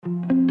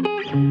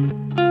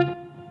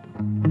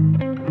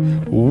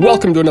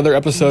Welcome to another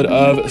episode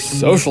of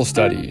Social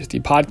Studies, the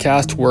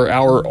podcast where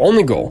our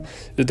only goal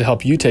is to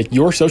help you take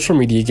your social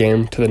media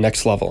game to the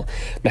next level.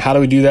 Now, how do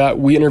we do that?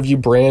 We interview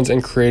brands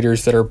and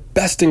creators that are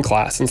best in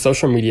class in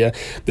social media,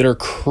 that are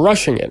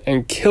crushing it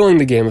and killing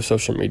the game of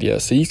social media,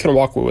 so you can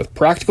walk away with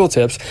practical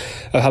tips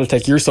of how to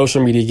take your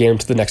social media game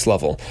to the next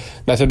level.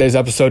 Now, today's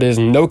episode is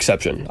no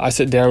exception. I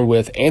sit down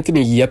with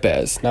Anthony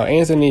Yepez. Now,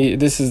 Anthony,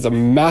 this is a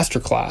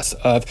masterclass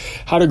of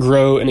how to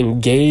grow an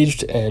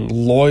engaged and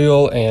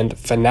loyal and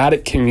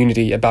fanatic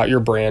community about your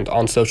brand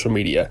on social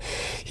media.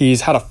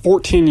 He's had a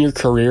 14-year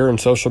career in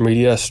social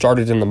media,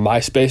 started in the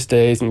MySpace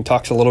days, and he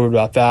talks a little bit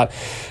about that,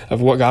 of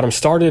what got him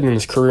started in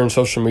his career in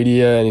social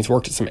media. And he's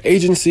worked at some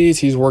agencies.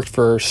 He's worked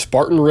for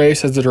Spartan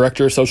as the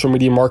director of social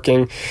media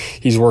marketing.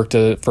 He's worked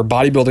for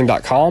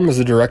bodybuilding.com as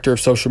the director of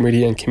social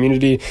media and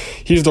community.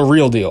 He's the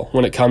real deal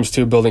when it comes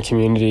to building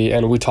community,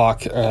 and we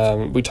talk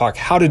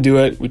how to do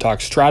it. We talk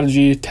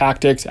strategy,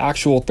 tactics,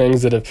 actual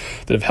things that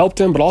have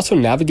helped him, but also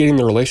navigating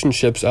the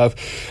relationships of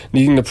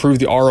needing to prove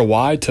the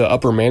ROI to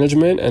upper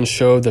management and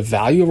show the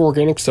value of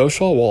organic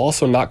social, while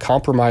also not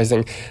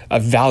compromising a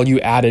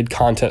value-added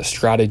content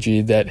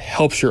strategy that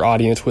helps your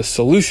audience with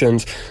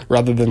solutions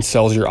rather than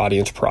sells your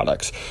audience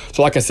products.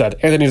 So like I said,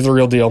 Anthony's the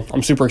real deal.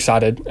 I'm super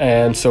excited.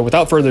 And so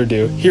without further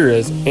ado, here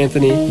is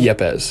Anthony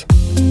Yepez.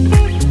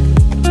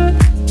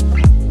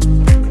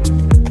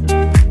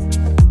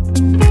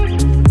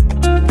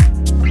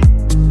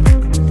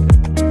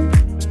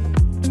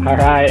 All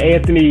right,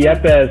 Anthony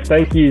Yepez,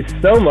 thank you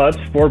so much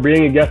for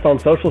being a guest on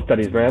Social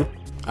Studies, man.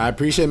 I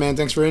appreciate it, man.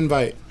 Thanks for the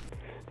invite.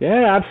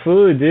 Yeah,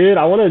 absolutely, dude.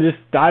 I want to just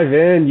dive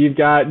in. You've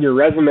got your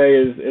resume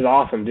is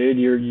awesome, dude.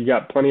 You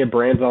got plenty of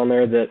brands on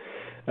there that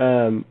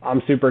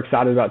I'm super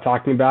excited about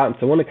talking about. And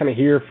so I want to kind of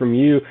hear from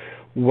you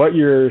what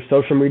your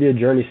social media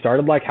journey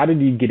started like. How did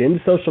you get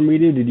into social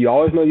media? Did you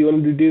always know you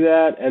wanted to do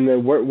that? And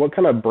then what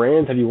kind of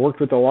brands have you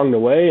worked with along the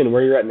way and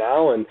where you're at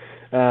now?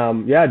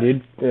 And yeah,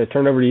 dude,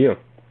 turn it over to you.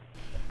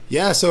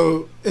 Yeah,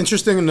 so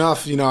interesting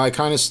enough, I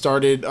kind of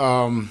started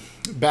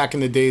back in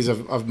the days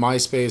of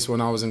MySpace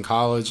when I was in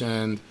college,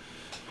 and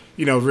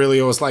really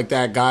it was like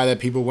that guy that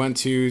people went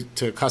to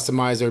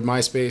customize their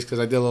MySpace, because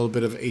I did a little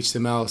bit of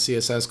HTML,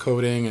 CSS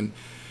coding, and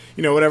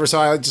whatever. So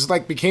I just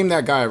became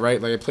that guy, right?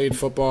 Like I played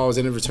football, I was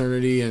in a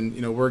fraternity,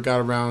 and word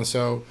got around.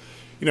 So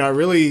I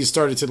really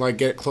started to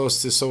get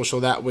close to social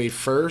that way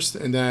first,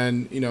 and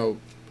then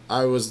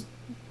I was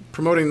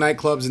promoting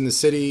nightclubs in the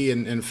city,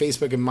 and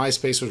Facebook and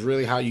MySpace was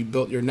really how you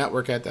built your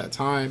network at that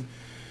time.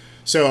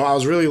 So I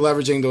was really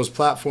leveraging those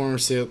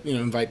platforms to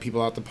invite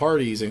people out to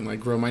parties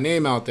and grow my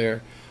name out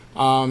there.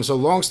 So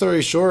long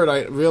story short,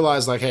 I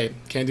realized hey,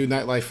 can't do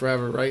nightlife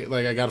forever, right?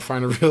 I got to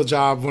find a real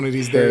job one of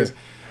these days.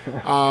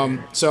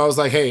 So I was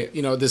like, hey,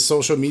 this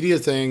social media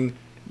thing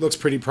looks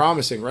pretty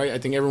promising, right? I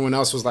think everyone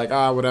else was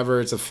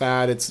whatever, it's a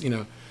fad,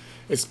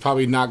 it's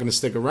probably not going to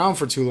stick around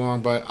for too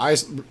long, but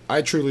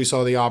I truly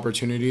saw the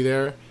opportunity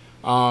there.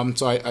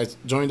 So I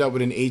joined up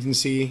with an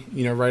agency,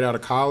 right out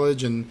of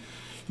college, and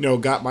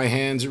got my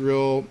hands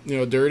real,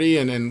 dirty,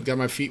 and got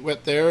my feet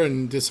wet there,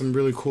 and did some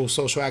really cool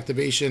social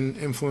activation,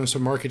 influencer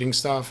marketing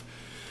stuff,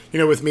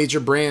 with major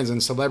brands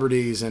and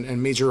celebrities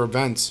and major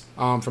events,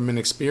 from an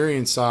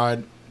experience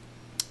side,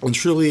 and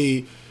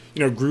truly,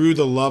 grew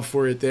the love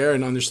for it there,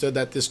 and understood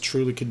that this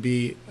truly could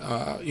be,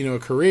 a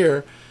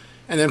career.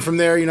 And then from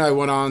there, I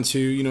went on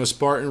to,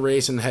 Spartan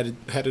and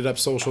headed up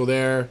social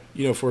there,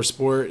 for a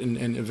sport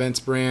and events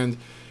brand,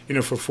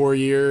 for 4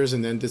 years,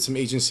 and then did some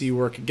agency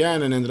work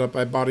again, and ended up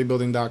at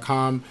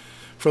bodybuilding.com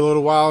for a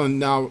little while. And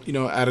now,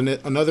 at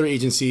another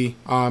agency,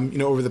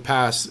 over the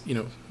past,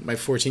 my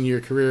 14-year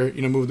career,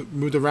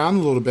 moved around a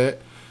little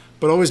bit,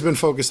 but always been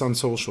focused on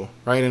social,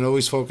 right? And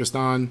always focused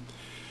on,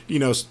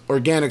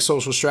 organic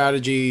social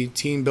strategy,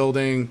 team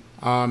building,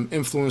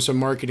 influencer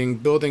marketing,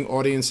 building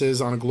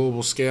audiences on a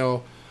global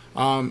scale.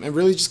 And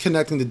really just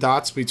connecting the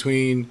dots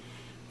between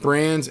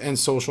brands and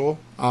social,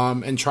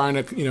 and trying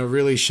to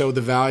really show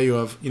the value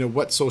of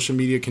what social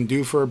media can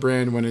do for a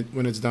brand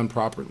when it's done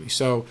properly.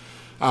 So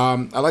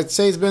I like to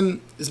say it's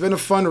been a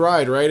fun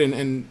ride, right?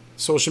 And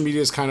social media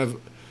has kind of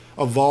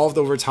evolved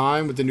over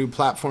time with the new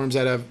platforms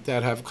that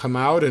have come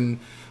out, and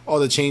all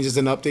the changes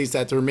and updates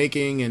that they're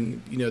making,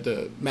 and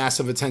the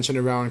massive attention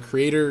around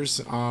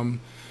creators.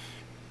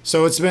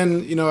 So it's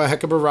been, a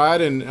heck of a ride,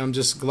 and I'm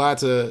just glad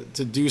to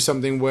do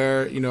something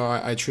where,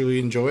 I truly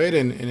enjoy it,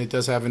 and it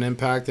does have an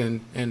impact,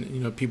 and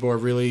people are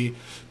really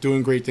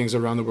doing great things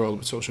around the world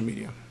with social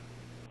media.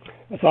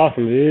 That's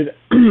awesome, dude.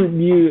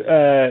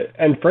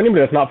 And for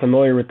anybody that's not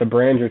familiar with the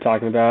brands you're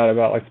talking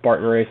about like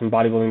Spartan and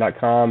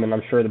bodybuilding.com, and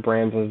I'm sure the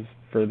brands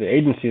for the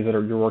agencies that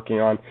you're working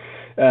on,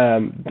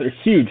 they're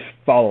huge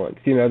followings,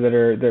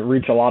 that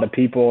reach a lot of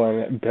people,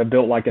 and have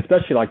built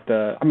especially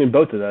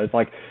both of those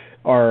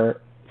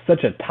are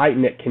such a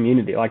tight-knit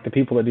community, the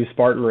people that do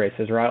Spartan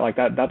races, right?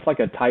 That's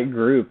a tight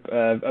group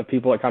of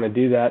people that kind of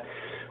do that.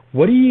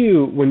 What do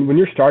you, when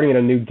you're starting at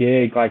a new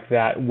gig like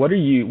that, what's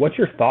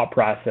your thought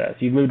process?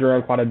 You've moved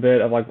around quite a bit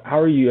of how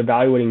are you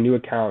evaluating new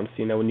accounts,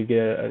 when you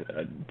get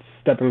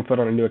stepping foot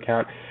on a new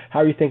account, how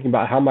are you thinking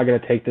about how am I going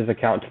to take this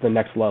account to the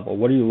next level?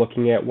 What are you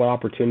looking at? What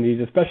opportunities,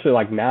 especially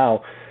like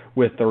now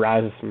with the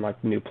rise of some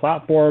like new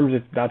platforms,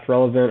 if that's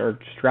relevant, or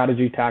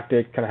strategy,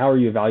 tactic, kind of how are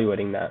you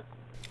evaluating that?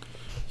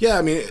 Yeah,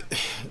 I mean,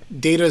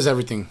 data is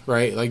everything,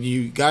 right? Like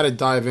you got to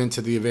dive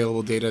into the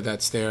available data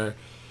that's there.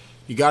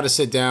 You got to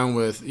sit down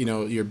with,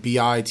 your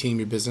BI team,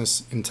 your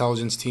business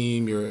intelligence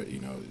team, your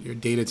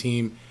data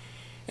team,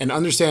 and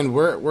understand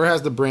where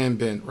has the brand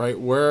been, right?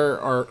 Where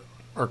are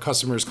our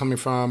customers coming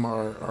from,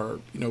 our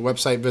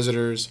website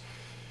visitors,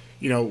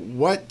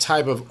 what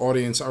type of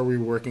audience are we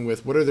working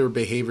with? What are their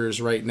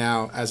behaviors right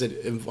now as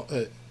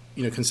it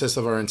consists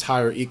of our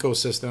entire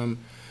ecosystem?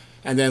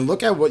 And then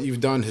look at what you've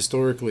done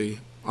historically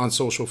on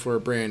social for a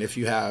brand. If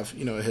you have,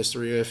 a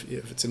history,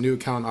 if it's a new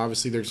account,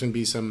 obviously there's going to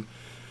be some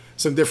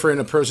different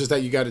approaches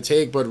that you got to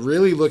take, but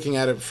really looking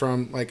at it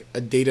from like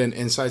a data and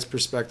insights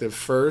perspective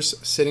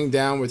first, sitting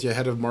down with your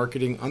head of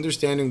marketing,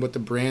 understanding what the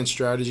brand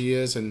strategy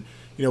is and,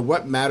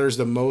 what matters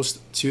the most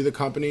to the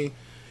company,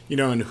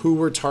 and who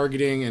we're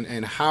targeting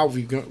and how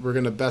we're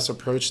going to best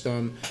approach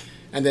them.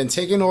 And then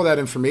taking all that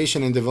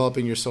information and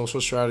developing your social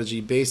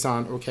strategy based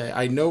on, okay,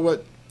 I know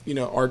what,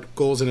 our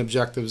goals and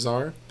objectives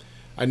are.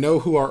 I know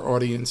who our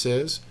audience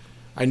is.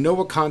 I know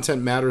what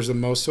content matters the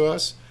most to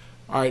us.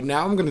 All right,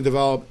 now I'm going to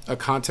develop a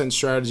content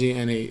strategy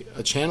and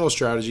a channel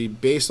strategy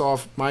based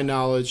off my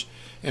knowledge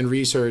and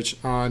research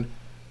on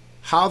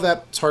how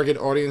that target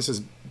audience is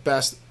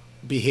best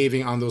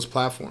behaving on those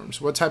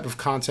platforms. What type of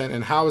content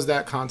and how is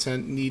that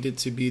content needed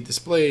to be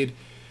displayed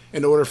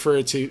in order for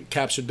it to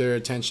capture their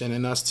attention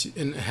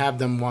and have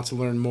them want to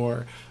learn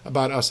more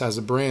about us as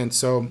a brand.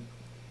 So,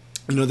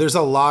 there's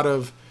a lot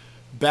of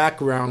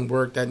background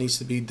work that needs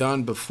to be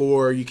done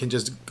before you can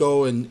just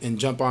go and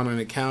jump on an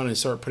account and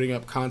start putting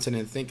up content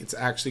and think it's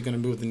actually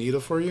going to move the needle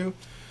for you.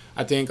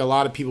 I think a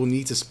lot of people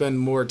need to spend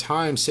more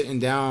time sitting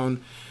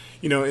down,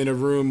 in a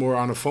room or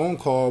on a phone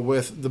call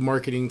with the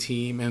marketing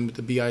team and with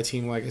the BI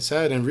team, like I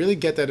said, and really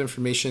get that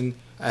information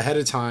ahead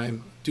of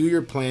time. Do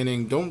your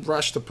planning. Don't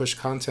rush to push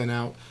content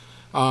out,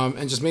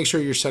 and just make sure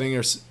you're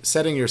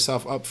setting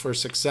yourself up for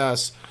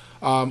success,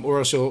 or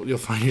else you'll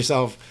find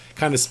yourself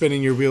kind of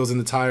spinning your wheels in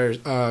the tires,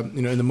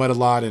 in the mud a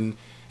lot, and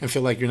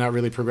feel like you're not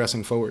really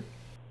progressing forward.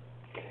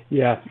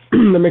 Yeah,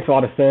 that makes a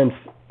lot of sense.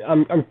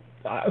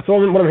 So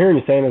what I'm hearing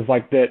you saying is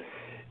like that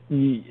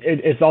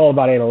it's all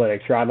about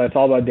analytics, right? It's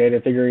all about data,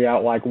 figuring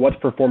out like what's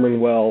performing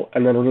well,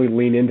 and then really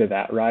lean into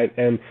that, right?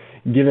 And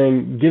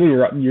giving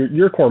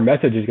your core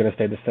message is going to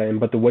stay the same,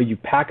 but the way you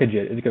package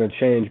it is going to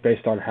change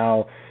based on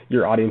how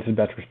your audience is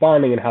best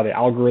responding and how the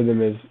algorithm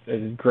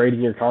is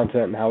grading your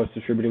content and how it's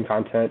distributing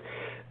content.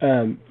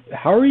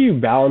 How are you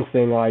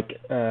balancing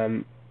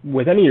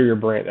with any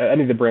of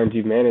the brands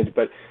you've managed,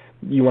 but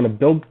you want to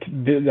build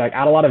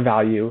add a lot of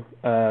value,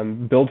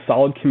 build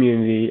solid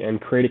community, and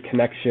create a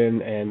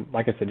connection, and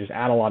like I said, just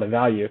add a lot of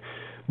value.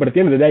 But at the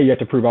end of the day, you have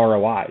to prove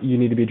ROI. You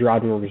need to be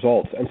driving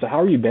results. And so how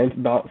are you bent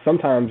about?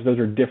 Sometimes those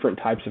are different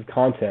types of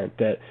content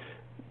that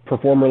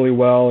perform really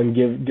well and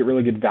get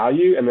really good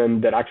value, and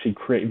then that actually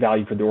create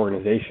value for the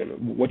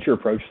organization. What's your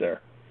approach there?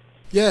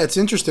 Yeah, it's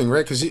interesting,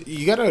 right? Because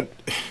you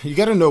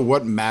gotta know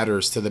what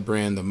matters to the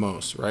brand the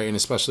most, right? And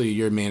especially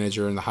your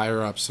manager and the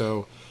higher up.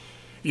 So,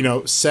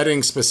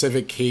 setting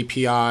specific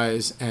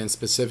KPIs and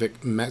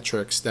specific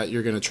metrics that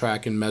you're going to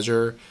track and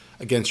measure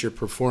against your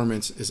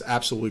performance is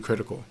absolutely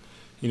critical.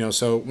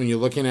 So when you're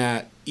looking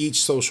at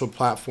each social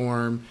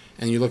platform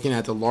and you're looking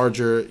at the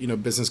larger,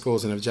 business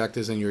goals and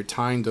objectives, and you're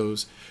tying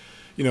those,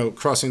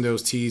 crossing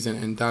those T's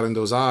and dotting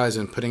those I's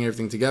and putting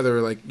everything together,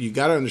 like you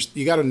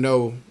gotta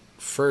know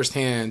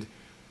firsthand,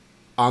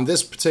 on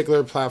this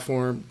particular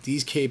platform,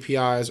 these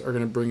KPIs are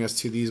going to bring us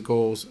to these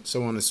goals,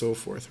 so on and so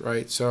forth,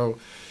 right? So,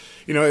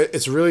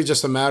 it's really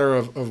just a matter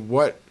of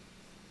what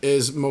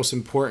is most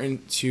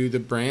important to the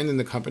brand and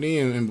the company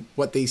and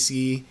what they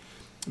see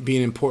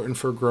being important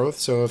for growth.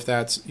 So if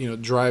that's,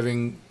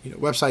 driving,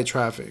 website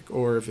traffic,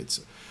 or if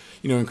it's,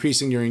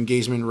 increasing your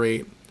engagement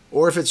rate,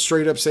 or if it's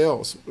straight up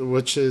sales,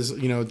 which is,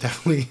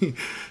 definitely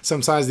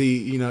sometimes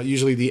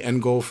usually the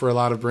end goal for a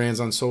lot of brands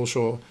on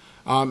social.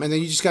 And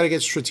then you just got to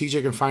get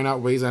strategic and find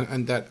out ways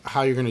and that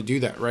how you're going to do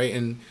that, right?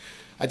 And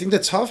I think the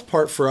tough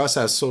part for us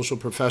as social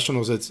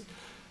professionals, it's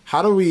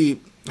how do we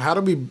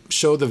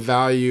show the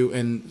value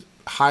and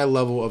high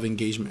level of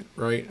engagement,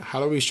 right?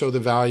 How do we show the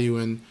value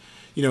in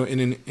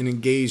an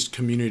engaged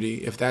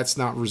community if that's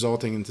not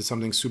resulting into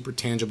something super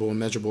tangible and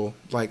measurable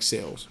like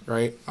sales,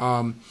 right?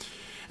 And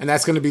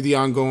that's going to be the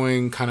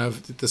ongoing kind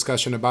of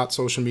discussion about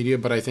social media.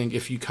 But I think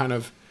if you kind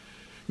of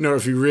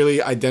if you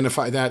really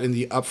identify that in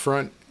the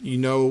upfront,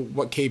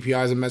 what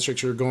KPIs and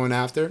metrics you're going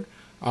after,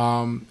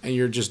 and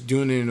you're just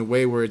doing it in a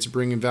way where it's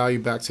bringing value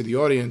back to the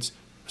audience,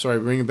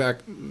 bringing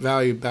back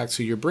value back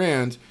to your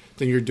brand,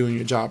 then you're doing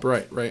your job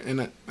right?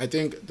 And I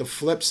think the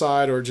flip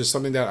side, or just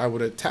something that I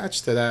would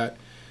attach to that,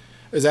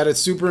 is that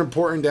it's super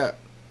important that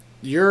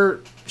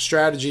your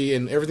strategy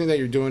and everything that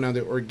you're doing on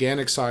the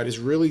organic side is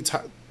really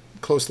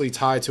closely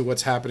tied to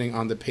what's happening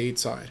on the paid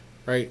side,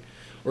 right?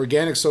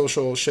 Organic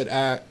social should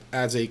act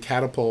as a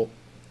catapult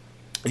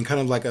and kind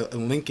of like a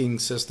linking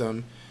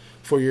system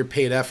for your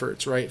paid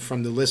efforts, right?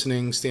 From the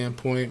listening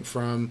standpoint,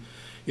 from,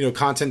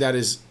 content that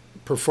is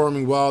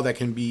performing well that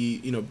can be,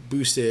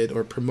 boosted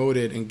or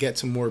promoted and get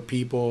to more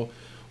people,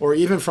 or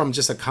even from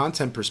just a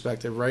content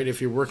perspective, right?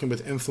 If you're working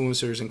with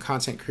influencers and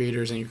content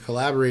creators and you're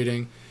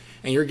collaborating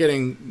and you're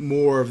getting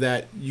more of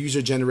that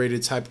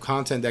user-generated type of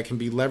content that can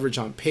be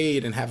leveraged on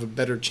paid and have a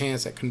better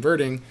chance at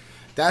converting,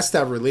 that's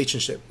that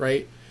relationship,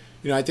 right?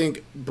 I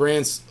think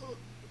brands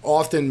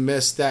often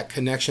miss that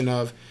connection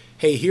of,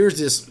 hey, here's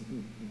this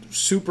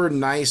super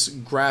nice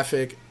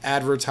graphic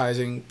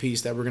advertising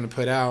piece that we're going to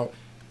put out.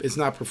 It's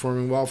not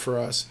performing well for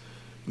us.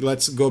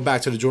 Let's go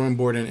back to the drawing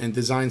board and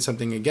design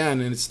something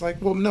again. And it's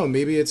like, well, no,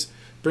 maybe it's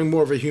bring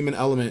more of a human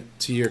element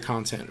to your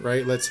content,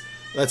 right? Let's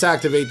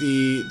activate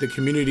the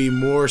community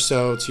more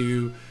so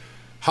to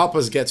help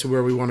us get to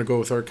where we want to go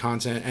with our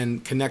content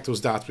and connect those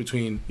dots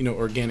between,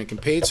 organic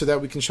and paid so that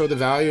we can show the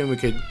value and we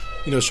could,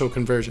 show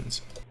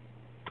conversions.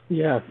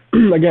 Yeah,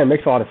 again,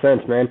 makes a lot of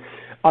sense, man.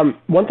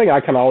 One thing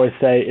I can always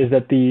say is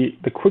that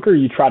the quicker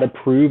you try to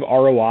prove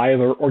ROI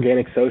of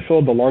organic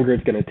social, the longer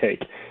it's going to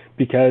take.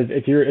 Because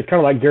it's kind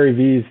of like Gary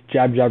Vee's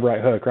jab, jab, right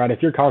hook, right?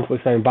 If you're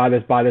constantly saying buy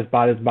this, buy this,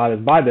 buy this, buy this,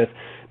 buy this,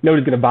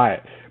 nobody's going to buy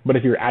it. But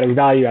if you're adding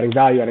value, and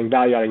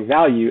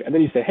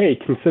then you say, hey,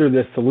 consider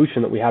this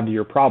solution that we have to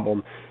your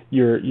problem,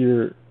 your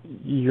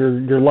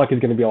luck is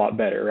going to be a lot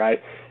better,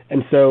 right?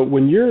 And so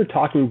when you're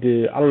talking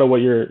to, I don't know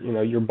what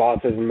your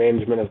bosses and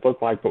management has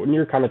looked like, but when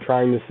you're kind of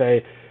trying to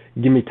say,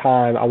 give me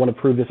time, I want to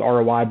prove this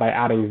ROI by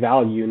adding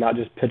value, not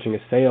just pitching a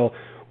sale,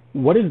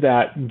 what is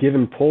that give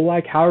and pull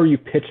like? How are you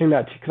pitching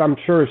that? Because I'm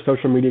sure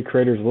social media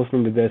creators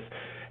listening to this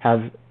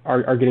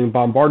are getting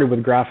bombarded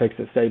with graphics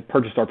that say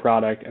purchase our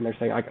product, and they're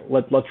saying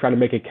let's try to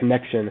make a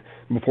connection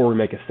before we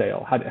make a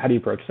sale. How do you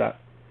approach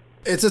that?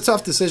 It's a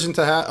tough decision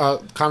to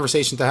have,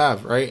 conversation to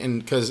have, right?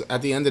 And because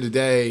at the end of the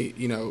day,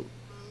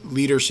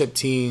 leadership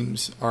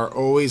teams are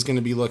always going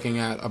to be looking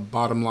at a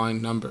bottom line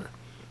number,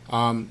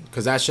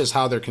 because that's just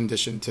how they're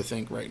conditioned to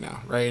think right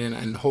now, right?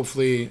 And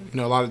hopefully,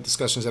 a lot of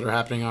discussions that are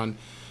happening on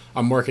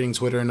marketing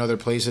Twitter and other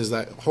places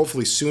that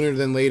hopefully sooner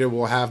than later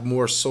we'll have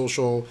more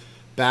social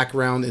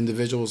background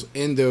individuals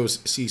in those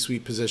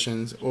C-suite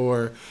positions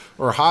or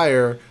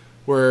higher,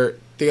 where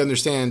they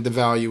understand the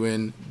value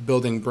in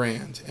building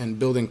brand and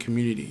building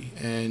community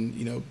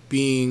and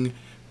being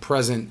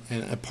present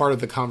and a part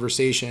of the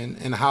conversation,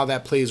 and how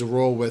that plays a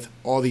role with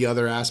all the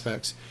other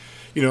aspects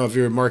of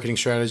your marketing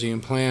strategy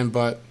and plan.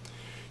 But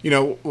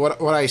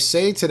what I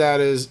say to that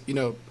is,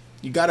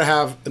 you got to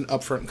have an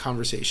upfront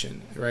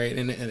conversation, right?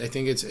 And I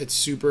think it's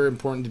super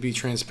important to be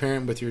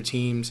transparent with your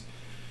teams,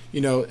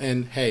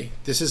 and hey,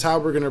 this is how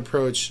we're going to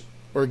approach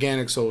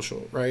organic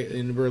social, right?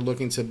 And we're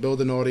looking to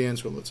build an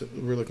audience,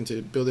 we're looking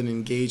to build an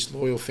engaged,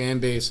 loyal fan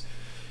base,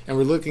 and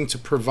we're looking to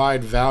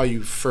provide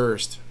value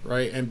first,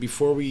 right? And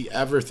before we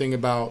ever think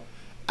about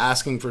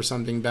asking for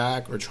something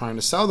back or trying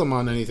to sell them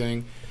on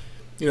anything,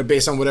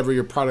 based on whatever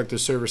your product or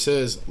service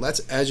is,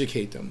 let's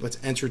educate them, let's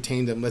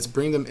entertain them, let's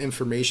bring them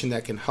information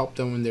that can help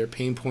them in their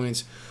pain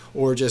points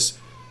or just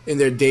in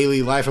their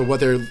daily life of what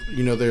they're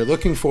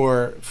looking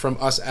for from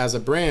us as a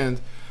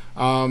brand,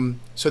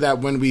 so that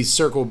when we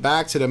circle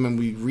back to them and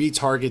we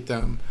retarget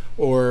them,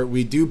 or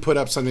we do put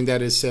up something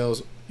that is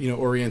sales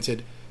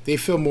oriented, they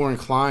feel more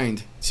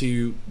inclined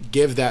to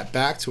give that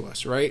back to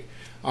us, right?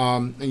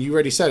 And you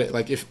already said it,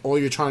 like if all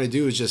you're trying to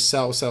do is just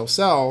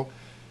sell,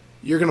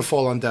 you're going to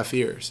fall on deaf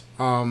ears.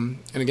 And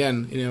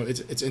again,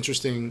 it's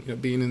interesting,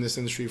 being in this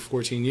industry for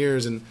 14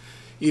 years, and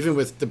even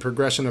with the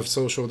progression of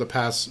social the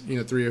past,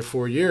 3 or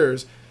 4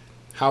 years,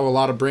 how a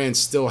lot of brands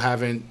still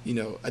haven't,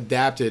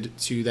 adapted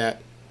to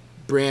that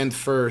brand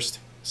first,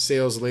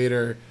 sales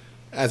later,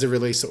 as it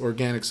relates to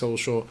organic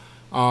social.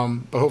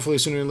 But hopefully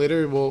sooner or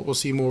later we'll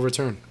see more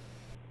return.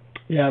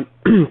 Yeah,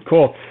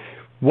 cool.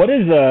 What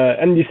is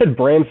and you said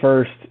brand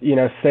first,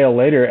 sale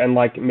later, and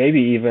like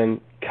maybe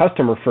even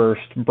customer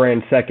first,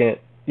 brand second,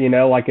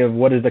 like of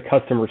what is the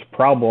customer's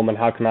problem and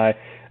how can I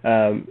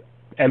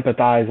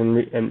empathize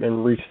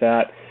and reach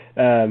that.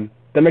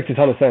 That makes a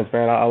ton of sense,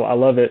 man. I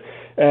love it.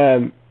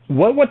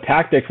 What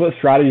tactics, what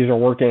strategies are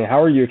working?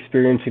 How are you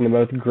experiencing the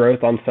most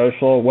growth on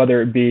social,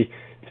 whether it be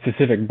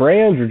specific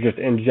brands or just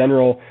in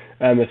general,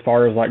 as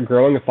far as like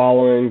growing a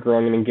following,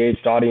 growing an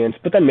engaged audience,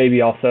 but then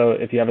maybe also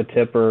if you have a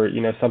tip or,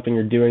 something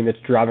you're doing that's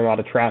driving a lot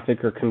of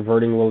traffic or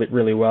converting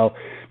really well,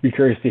 be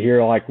curious to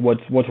hear like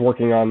what's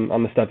working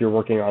on the stuff you're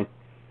working on.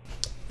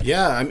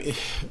 Yeah. I mean,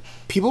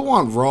 people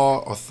want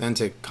raw,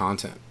 authentic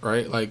content,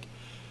 right? Like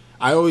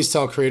I always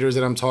tell creators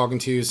that I'm talking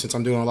to, since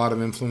I'm doing a lot of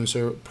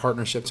influencer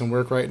partnerships and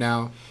work right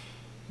now,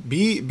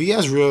 be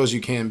as real as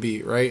you can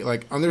be, right?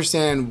 Like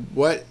understand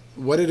what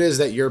it is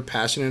that you're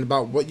passionate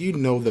about, what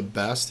the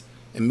best,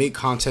 and make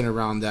content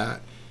around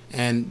that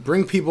and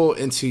bring people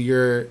into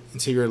your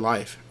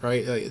life,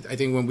 right? I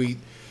think when we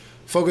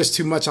focus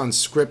too much on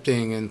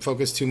scripting and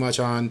focus too much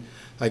on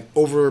like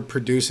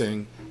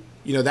overproducing,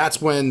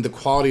 that's when the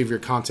quality of your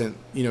content,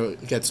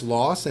 gets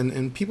lost,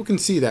 and people can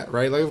see that,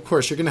 right? Like, of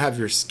course, you're going to have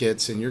your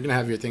skits and you're going to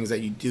have your things that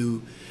you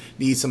do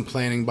need some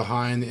planning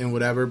behind and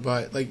whatever.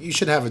 But like, you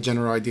should have a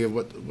general idea of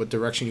what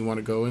direction you want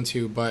to go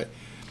into. But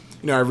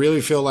I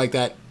really feel like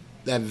that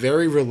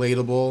very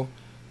relatable,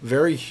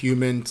 very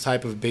human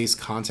type of based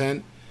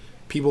content,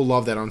 people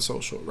love that on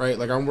social, right?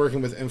 Like, I'm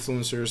working with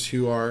influencers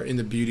who are in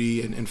the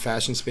beauty and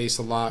fashion space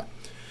a lot,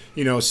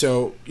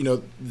 so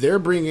they're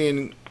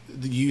bringing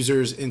the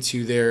users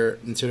into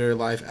their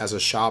life as a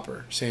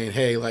shopper, saying,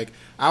 hey, like,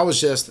 I was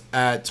just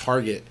at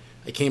Target,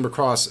 I came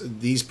across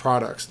these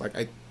products, like,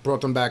 I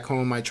brought them back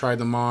home, I tried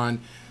them on,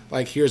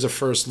 like, here's a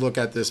first look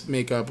at this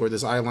makeup or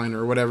this eyeliner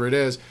or whatever it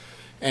is,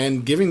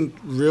 and giving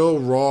real,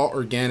 raw,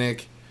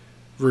 organic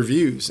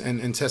reviews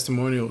and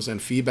testimonials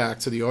and feedback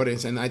to the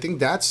audience. And I think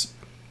that's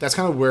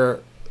kind of where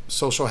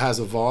social has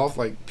evolved.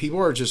 Like, people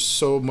are just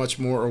so much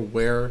more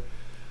aware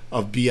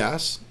of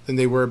BS than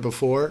they were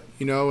before,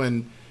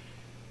 and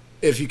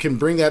if you can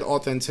bring that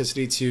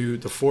authenticity to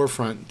the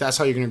forefront, that's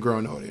how you're going to grow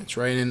an audience,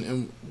 right?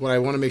 And what I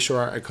want to make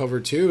sure I cover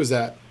too is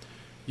that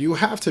you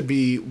have to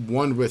be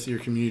one with your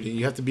community.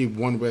 You have to be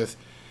one with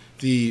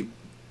the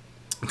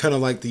kind of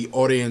like the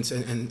audience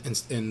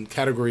and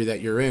category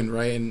that you're in,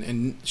 right?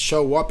 And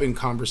show up in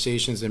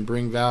conversations and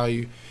bring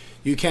value.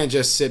 You can't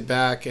just sit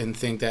back and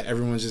think that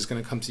everyone's just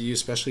going to come to you,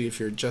 especially if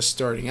you're just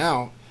starting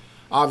out.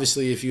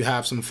 Obviously, if you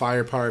have some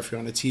firepower, if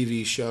you're on a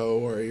TV show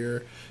or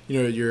you're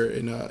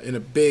in a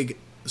big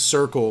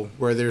circle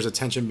where there's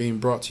attention being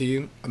brought to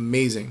you,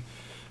 amazing.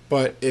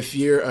 But if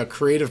you're a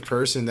creative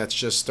person that's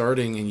just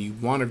starting and you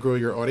want to grow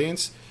your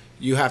audience,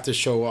 you have to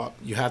show up,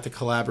 you have to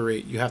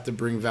collaborate, you have to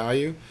bring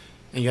value,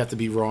 and you have to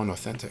be raw and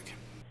authentic.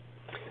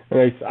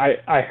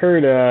 I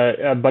heard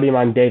a buddy of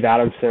mine, Dave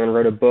Adamson,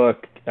 wrote a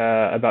book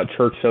about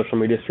church social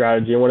media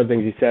strategy, and one of the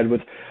things he said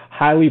was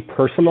highly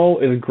personal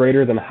is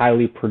greater than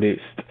highly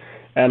produced.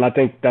 And I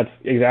think that's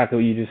exactly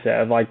what you just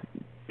said. Like,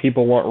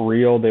 people want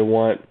real, they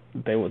want,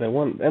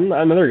 and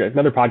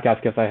another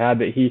podcast guest I had,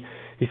 that he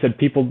said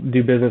people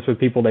do business with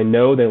people they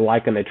know, they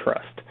like, and they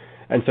trust.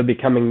 And so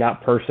becoming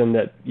that person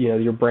that,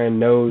 your brand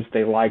knows,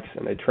 they likes,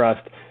 and they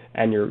trust,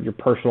 and you're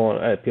personal,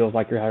 and it feels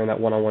like you're having that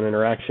one-on-one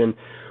interaction.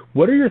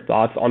 What are your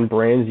thoughts on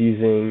brands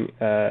using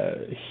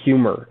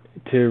humor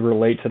to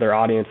relate to their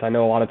audience? I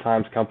know a lot of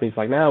times companies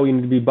like, no, we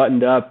need to be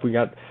buttoned up, we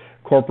got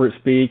corporate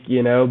speak,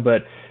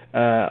 but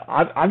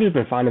I've just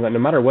been finding that no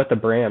matter what the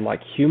brand,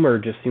 like, humor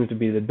just seems to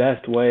be the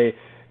best way,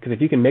 because if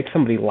you can make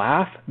somebody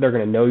laugh, they're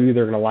going to know you,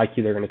 they're going to like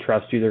you, they're going to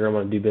trust you, they're going to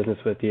want to do business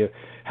with you.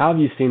 How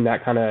have you seen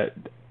that have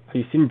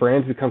you seen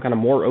brands become kind of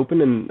more open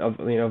and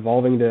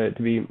evolving to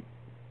be,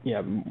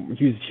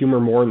 use humor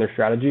more in their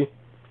strategy?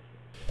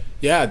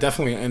 Yeah,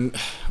 definitely. And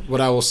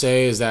what I will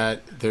say is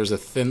that there's a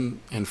thin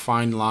and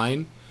fine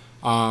line.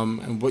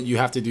 And what you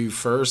have to do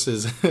first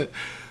is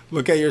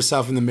look at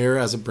yourself in the mirror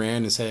as a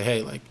brand and say,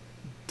 hey, like,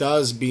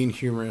 does being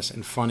humorous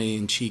and funny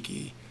and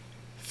cheeky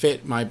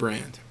fit my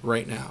brand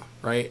right now,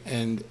 right?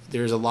 And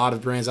there's a lot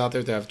of brands out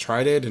there that have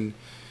tried it and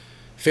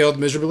failed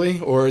miserably,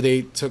 or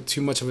they took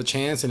too much of a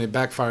chance and it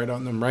backfired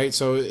on them, right?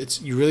 So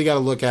you really got to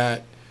look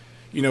at,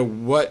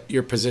 what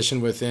your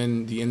position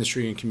within the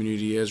industry and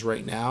community is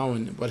right now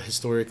and what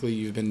historically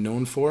you've been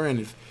known for. And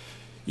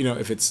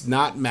if it's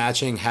not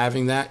matching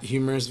having that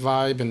humorous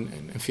vibe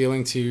and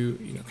feeling to,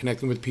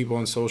 connecting with people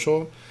on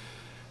social,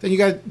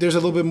 then there's a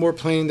little bit more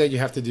planning that you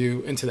have to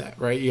do into that,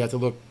 right? You have to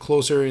look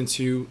closer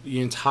into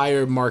the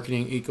entire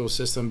marketing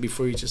ecosystem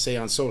before you just say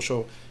on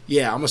social,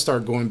 yeah, I'm going to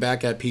start going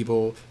back at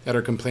people that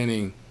are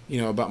complaining,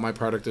 about my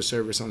product or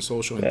service on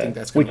social and think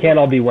that's going to We can't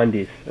all be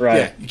Wendy's, right?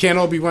 Yeah, you can't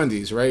all be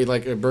Wendy's, right?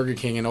 Like Burger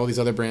King and all these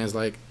other brands,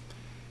 like,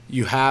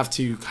 you have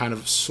to kind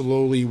of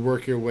slowly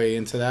work your way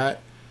into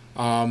that.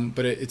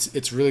 But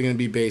it's really going to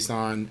be based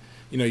on,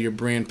 your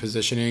brand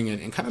positioning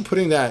and kind of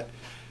putting that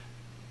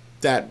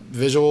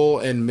visual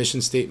and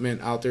mission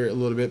statement out there a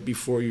little bit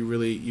before you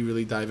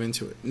really dive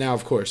into it. Now,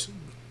 of course,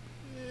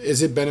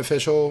 is it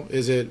beneficial?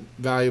 Is it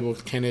valuable?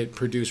 Can it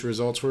produce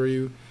results for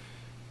you?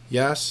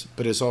 Yes,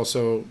 but it's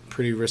also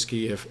pretty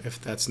risky if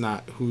that's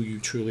not who you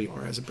truly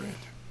are as a brand.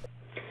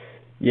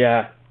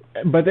 Yeah,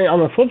 but then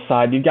on the flip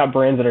side, you've got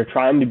brands that are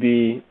trying to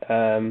be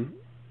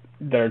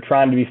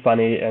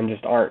funny and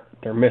just aren't.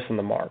 They're missing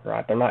the mark,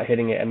 right? They're not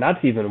hitting it, and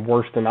that's even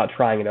worse than not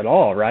trying it at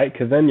all, right?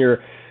 Because then you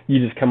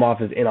just come off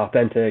as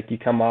inauthentic. You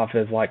come off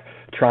as like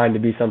trying to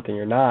be something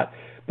you're not.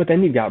 But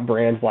then you've got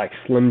brands like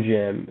Slim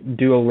Jim,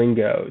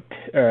 Duolingo,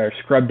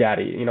 Scrub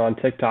Daddy, on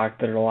TikTok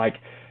that are like,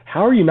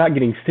 how are you not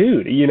getting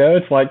sued?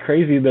 It's like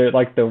crazy.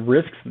 Like the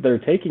risks that they're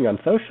taking on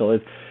social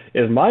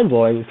is mind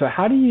blowing. So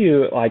how do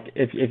you, like,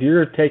 if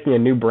you're taking a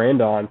new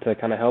brand on to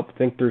kind of help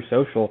think through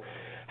social,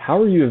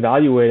 how are you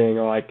evaluating,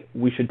 like,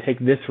 we should take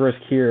this risk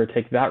here,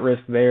 take that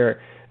risk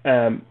there?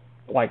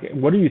 Like,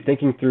 what are you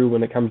thinking through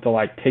when it comes to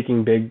like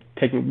taking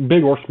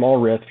big or small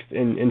risks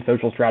in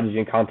social strategy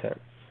and content?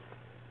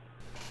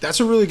 That's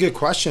a really good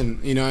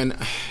question, and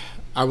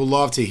I would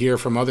love to hear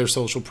from other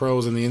social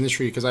pros in the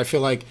industry, because I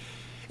feel like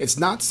it's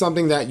not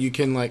something that you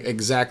can like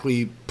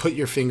exactly put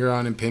your finger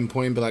on and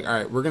pinpoint and be like, all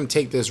right, we're going to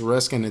take this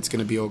risk and it's going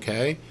to be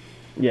okay.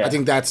 Yeah. I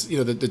think that's,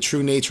 the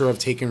true nature of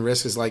taking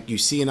risks is like you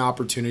see an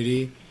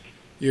opportunity,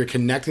 you're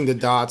connecting the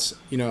dots,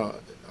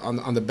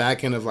 on the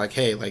back end of like,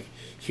 hey, like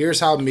here's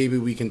how maybe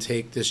we can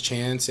take this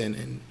chance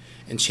and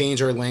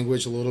change our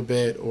language a little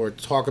bit, or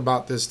talk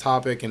about this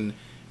topic and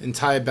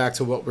tie it back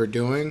to what we're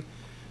doing.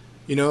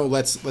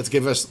 Let's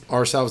give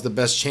ourselves the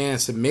best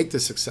chance to make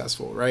this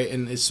successful, right?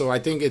 And so I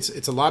think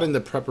it's a lot in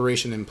the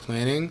preparation and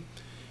planning,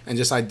 and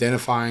just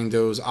identifying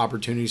those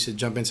opportunities to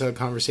jump into a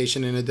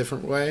conversation in a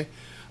different way.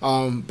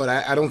 But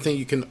I don't think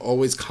you can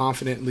always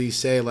confidently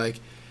say like,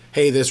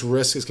 hey, this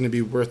risk is going to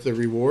be worth the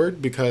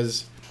reward,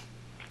 because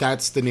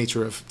that's the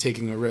nature of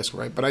taking a risk,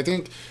 right? But I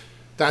think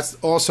that's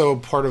also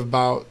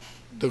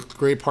the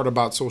great part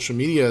about social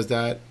media is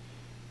that,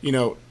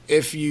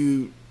 if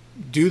you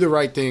do the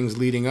right things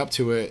leading up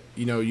to it,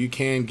 you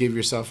can give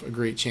yourself a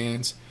great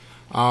chance.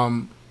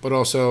 But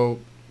also,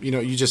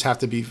 you just have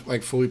to be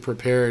like fully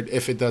prepared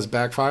if it does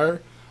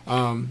backfire,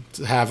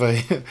 to have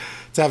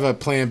a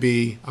plan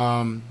B,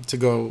 to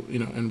go,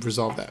 and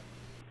resolve that.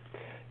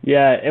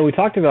 Yeah, and we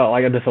talked about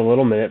like just a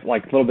little bit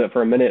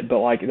for a minute, but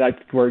like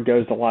that's where it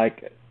goes to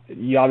like,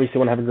 you obviously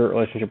want to have a great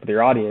relationship with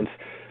your audience,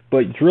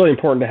 but it's really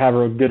important to have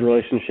a good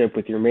relationship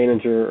with your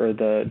manager or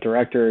the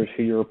directors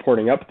who you're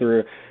reporting up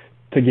through,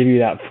 to give you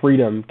that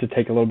freedom to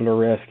take a little bit of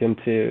risk and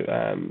to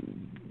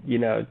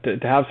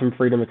have some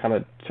freedom to kind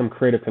of some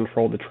creative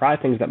control to try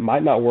things that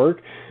might not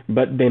work,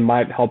 but they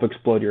might help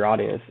explode your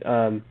audience.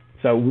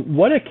 So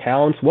what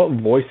accounts, what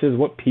voices,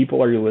 what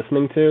people are you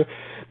listening to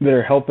that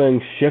are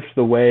helping shift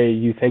the way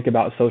you think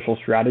about social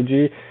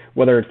strategy,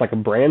 whether it's like a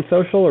brand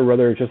social or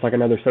whether it's just like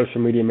another social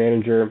media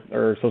manager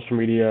or social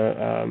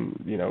media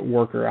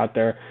worker out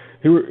there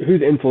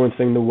who's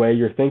influencing the way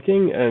you're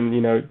thinking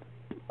and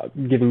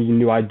giving you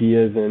new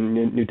ideas and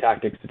new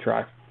tactics to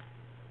try?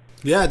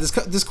 Yeah,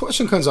 this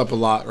question comes up a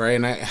lot, right?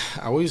 And I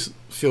always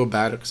feel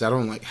bad because I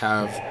don't like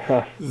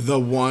have the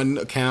one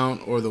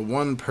account or the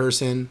one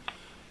person.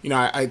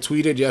 I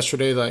tweeted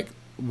yesterday, like,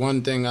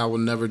 one thing I will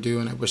never do,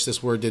 and I wish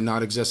this word did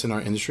not exist in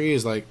our industry,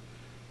 is like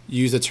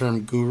use the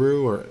term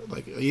guru or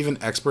like even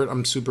expert.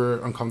 I'm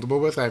super uncomfortable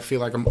with. I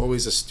feel like I'm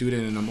always a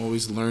student and I'm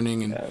always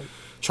learning and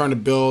trying to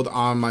build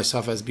on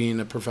myself as being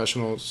a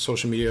professional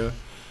social media,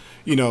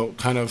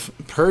 kind of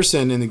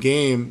person in the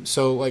game.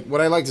 So like what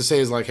I like to say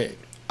is like, hey,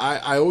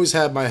 I always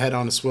have my head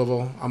on a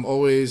swivel. I'm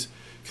always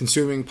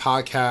consuming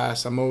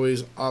podcasts. I'm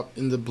always up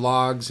in the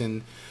blogs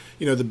and,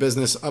 the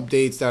business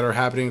updates that are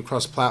happening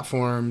across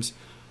platforms.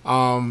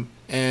 And,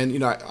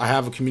 I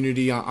have a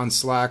community on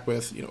Slack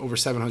with, over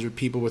 700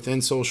 people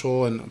within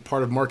social, and I'm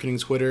part of marketing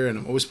Twitter, and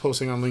I'm always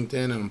posting on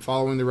LinkedIn, and I'm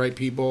following the right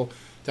people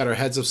that are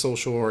heads of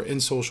social or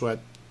in social at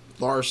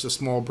large to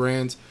small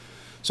brands.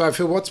 So I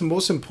feel what's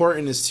most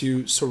important is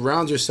to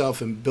surround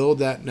yourself and build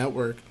that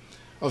network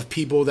of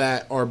people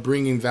that are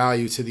bringing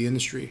value to the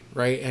industry,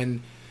 right?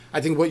 And I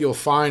think what you'll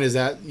find is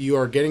that you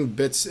are getting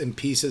bits and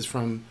pieces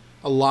from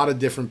a lot of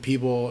different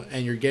people,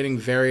 and you're getting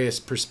various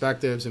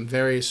perspectives and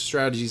various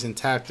strategies and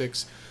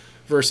tactics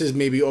versus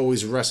maybe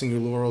always resting your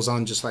laurels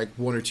on just like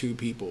one or two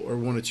people or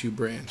one or two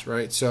brands,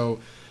 right? So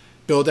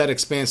build that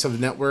expansive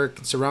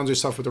network, surround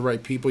yourself with the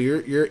right people.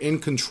 You're in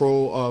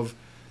control of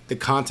the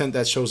content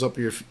that shows up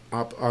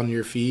on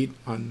your feed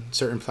on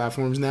certain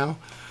platforms now.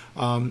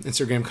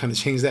 Instagram kind of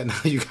changed that. Now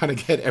you kind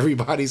of get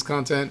everybody's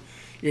content,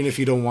 even if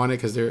you don't want it,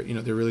 because they're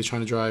really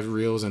trying to drive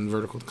reels and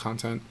vertical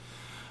content.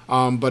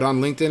 But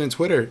on LinkedIn and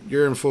Twitter,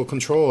 you're in full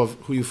control of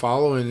who you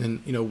follow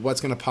and what's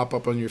going to pop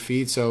up on your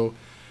feed. So,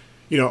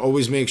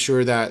 always make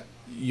sure that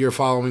you're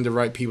following the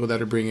right people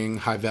that are bringing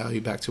high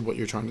value back to what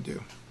you're trying to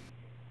do.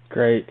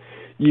 Great.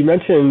 You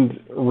mentioned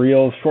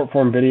reels, short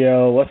form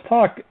video. Let's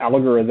talk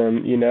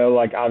algorithm.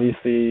 Like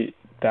obviously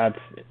that's,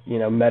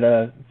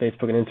 Meta,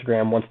 Facebook, and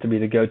Instagram wants to be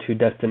the go-to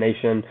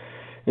destination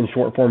in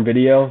short form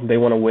video. They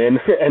want to win.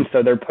 And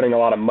so they're putting a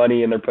lot of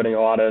money and they're putting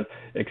a lot of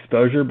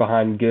exposure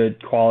behind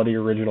good quality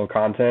original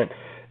content.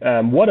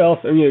 What else,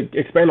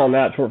 expand on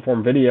that short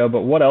form video,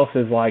 but what else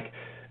is like,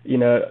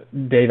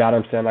 Dave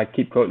Adamson, I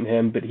keep quoting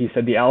him, but he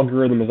said the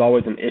algorithm is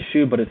always an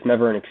issue, but it's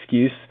never an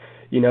excuse.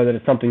 That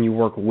it's something you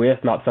work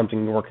with, not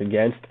something you work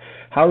against.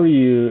 How are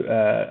you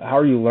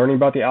learning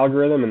about the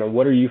algorithm, and then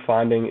what are you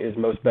finding is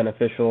most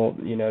beneficial,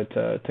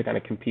 to kind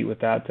of compete with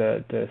that,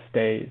 to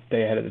stay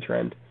ahead of the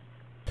trend?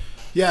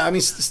 Yeah,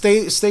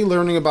 stay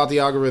learning about the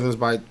algorithms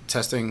by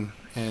testing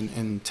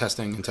and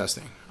testing.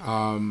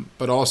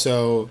 But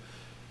also,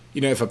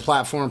 if a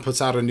platform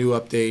puts out a new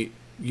update,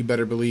 you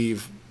better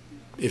believe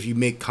if you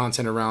make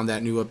content around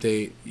that new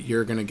update,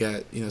 you're gonna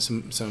get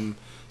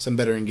some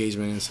better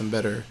engagement and some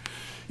better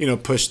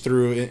push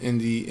through in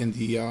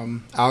the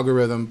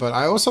algorithm. But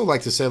I also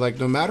like to say, like,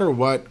 no matter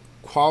what,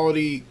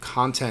 quality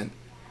content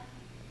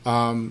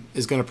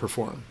is going to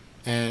perform,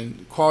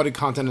 and quality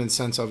content in the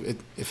sense of it,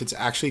 if it's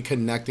actually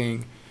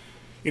connecting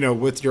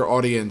with your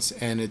audience,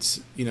 and it's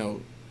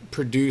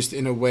produced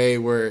in a way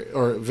where,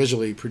 or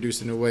visually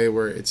produced in a way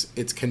where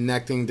it's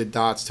connecting the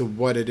dots to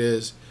what it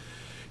is,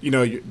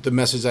 the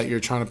message that you're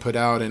trying to put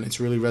out, and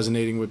it's really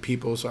resonating with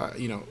people. So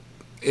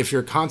if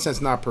your content's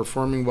not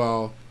performing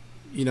well,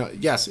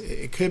 yes,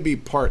 it could be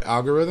part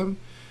algorithm,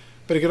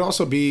 but it could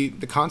also be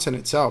the content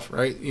itself,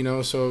 right?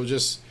 So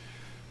just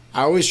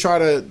I always try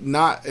to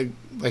not,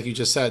 like you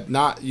just said,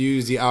 not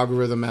use the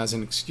algorithm as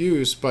an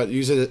excuse, but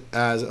use it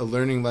as a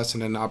learning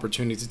lesson and an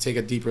opportunity to take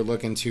a deeper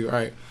look into, all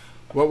right,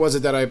 what was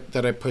it that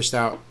I pushed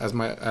out as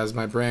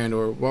my brand,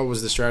 or what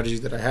was the strategy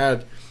that I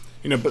had,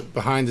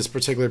 behind this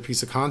particular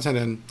piece of content,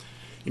 and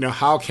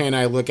how can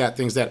I look at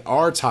things that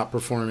are top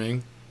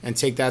performing and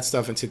take that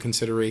stuff into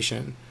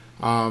consideration,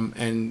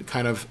 and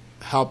kind of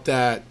help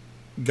that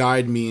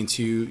guide me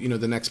into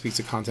the next piece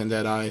of content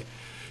that I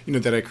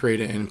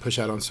create and push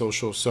out on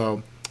social.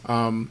 So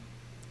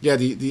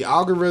the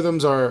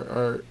algorithms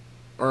are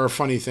a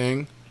funny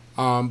thing,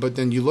 but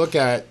then you look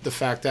at the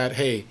fact that,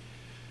 hey,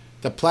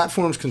 the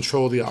platforms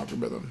control the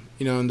algorithm,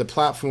 and the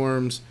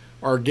platforms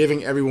are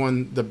giving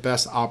everyone the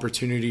best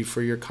opportunity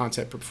for your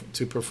content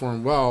to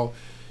perform well.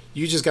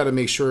 You just got to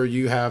make sure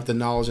you have the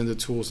knowledge and the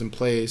tools in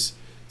place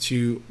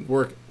to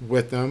work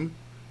with them,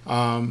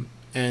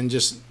 and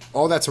just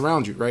all that's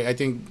around you, right? I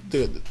think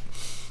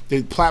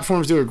the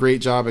platforms do a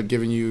great job at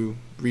giving you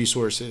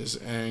resources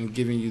and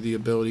giving you the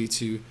ability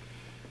to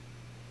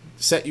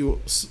set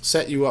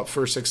you up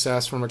for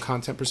success from a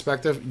content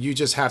perspective. You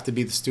just have to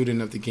be the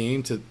student of the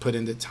game to put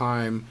in the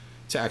time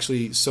to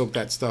actually soak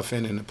that stuff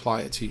in and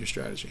apply it to your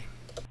strategy.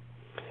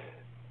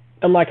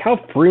 And how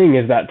freeing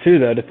is that too,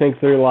 though, to think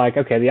through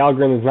okay, the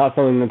algorithm is not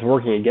something that's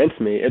working against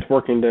me. It's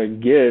working to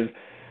give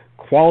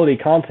quality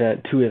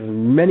content to as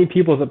many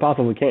people as it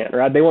possibly can,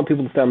 right? They want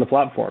people to stay on the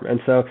platform. And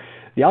so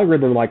the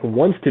algorithm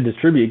wants to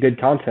distribute good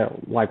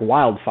content like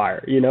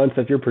wildfire, and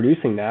so if you're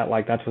producing that,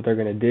 that's what they're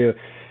going to do.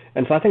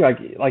 And so I think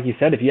like you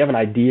said, if you have an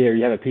idea or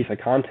you have a piece of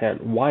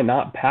content, why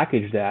not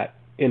package that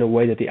in a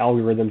way that the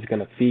algorithm is going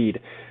to feed?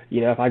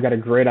 If I've got a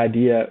great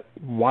idea,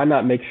 why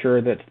not make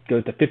sure that it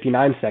goes to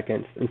 59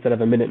 seconds instead of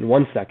 1 minute and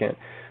 1 second,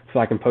 so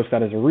I can post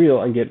that as a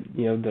reel and get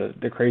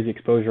the crazy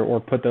exposure, or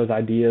put those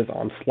ideas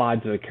on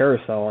slides of a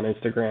carousel on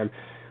Instagram,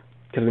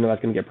 because we know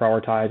that's going to get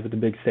prioritized with the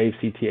big save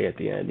CTA at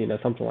the end,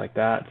 something like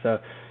that. So,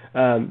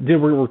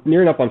 dude, we're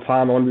nearing up on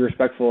time. I want to be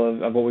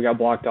respectful of what we got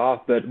blocked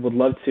off, but would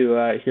love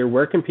to hear,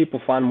 where can people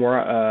find more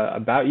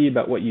about you,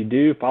 about what you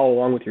do, follow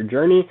along with your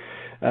journey,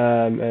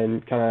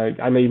 and kind of,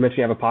 I know you mentioned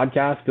you have a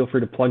podcast. Feel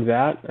free to plug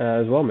that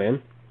as well,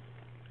 man.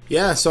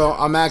 Yeah, so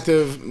I'm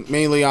active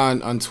mainly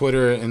on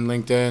Twitter and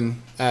LinkedIn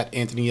at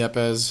Anthony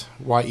Yepez,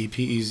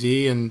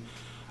 Yepez, and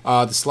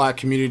the Slack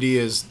community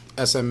is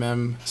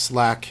SMM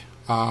Slack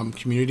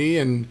community,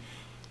 and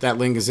that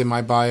link is in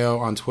my bio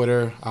on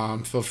Twitter.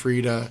 Feel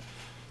free to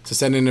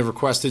send in a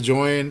request to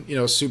join.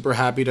 Super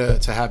happy to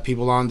have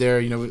people on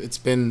there. It's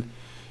been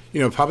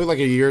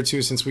probably a year or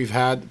two since we've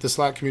had the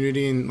Slack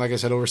community, and like I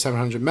said, over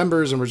 700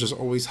 members, and we're just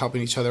always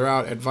helping each other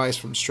out, advice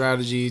from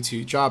strategy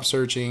to job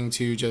searching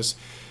to just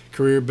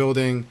career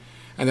building.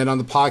 And then on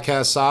the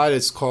podcast side,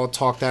 it's called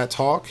Talk That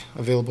Talk,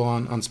 available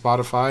on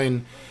Spotify.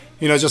 And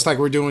just like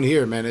we're doing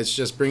here, man, it's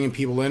just bringing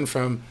people in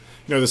from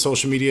the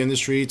social media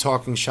industry,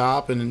 talking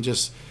shop, and then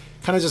just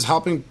kind of just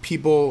helping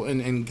people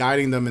and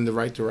guiding them in the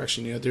right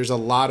direction. There's a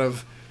lot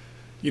of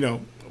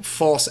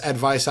false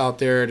advice out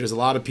there. There's a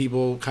lot of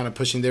people kind of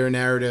pushing their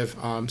narrative.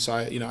 So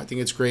I think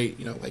it's great,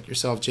 like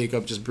yourself,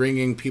 Jacob, just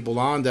bringing people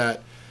on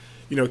that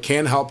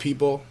can help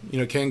people,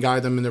 can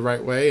guide them in the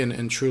right way,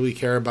 and truly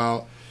care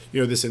about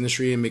this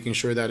industry, and making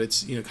sure that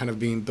it's kind of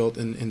being built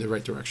in the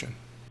right direction.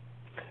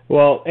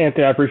 Well,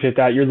 Anthony, I appreciate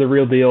that. You're the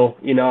real deal.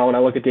 When I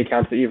look at the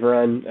accounts that you've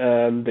run,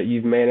 that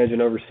you've managed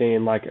and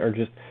overseen, are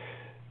just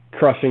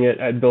crushing it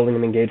at building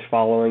an engaged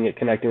following, at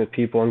connecting with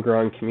people and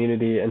growing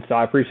community. And so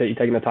I appreciate you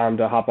taking the time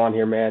to hop on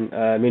here, man.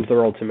 It means the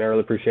world to me. I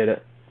really appreciate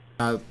it.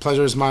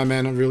 Pleasure is mine,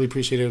 man. I really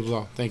appreciate it as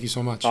well. Thank you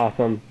so much.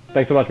 Awesome.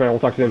 Thanks so much, man. We'll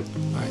talk soon.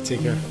 All right,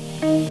 take care.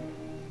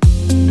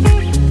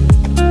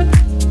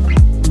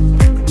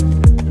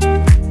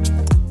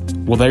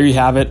 Well, there you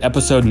have it.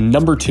 Episode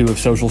number 2 of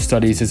Social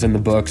Studies is in the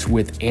books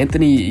with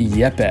Anthony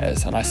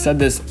Yepez. And I said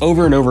this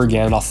over and over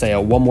again, and I'll say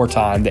it one more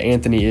time, that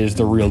Anthony is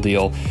the real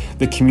deal.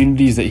 The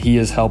communities that he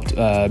has helped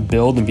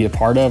build and be a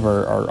part of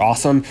are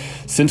awesome.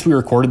 Since we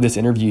recorded this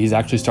interview, he's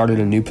actually started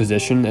a new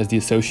position as the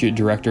Associate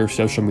Director of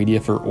Social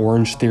Media for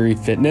Orangetheory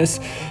Fitness.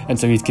 And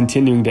so he's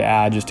continuing to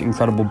add just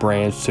incredible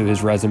brands to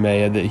his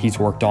resume that he's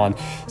worked on.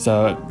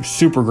 So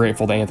super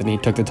grateful that Anthony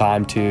took the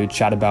time to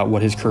chat about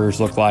what his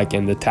careers look like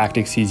and the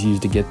tactics he's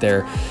used to get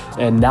there.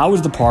 And now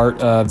is the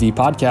part of the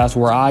podcast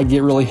where I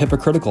get really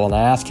hypocritical and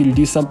I ask you to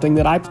do something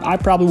that I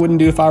probably wouldn't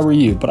do if I were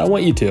you, but I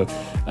want you to.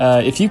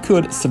 If you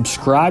could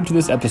subscribe to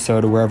this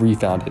episode or wherever you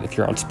found it, if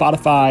you're on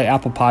Spotify,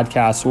 Apple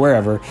Podcasts,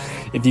 wherever,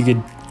 if you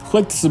could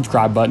click the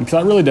subscribe button,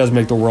 because that really does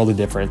make the world a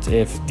difference.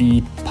 If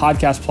the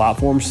podcast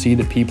platforms see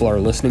that people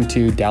are listening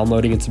to,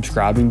 downloading, and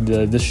subscribing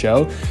to this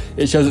show,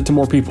 it shows it to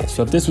more people.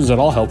 So if this was at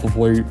all helpful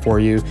for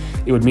you,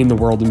 it would mean the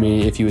world to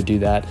me if you would do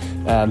that.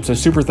 So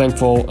super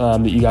thankful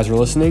that you guys are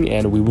listening,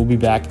 and we will be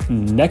back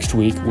next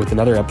week with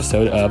another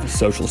episode of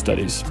Social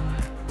Studies.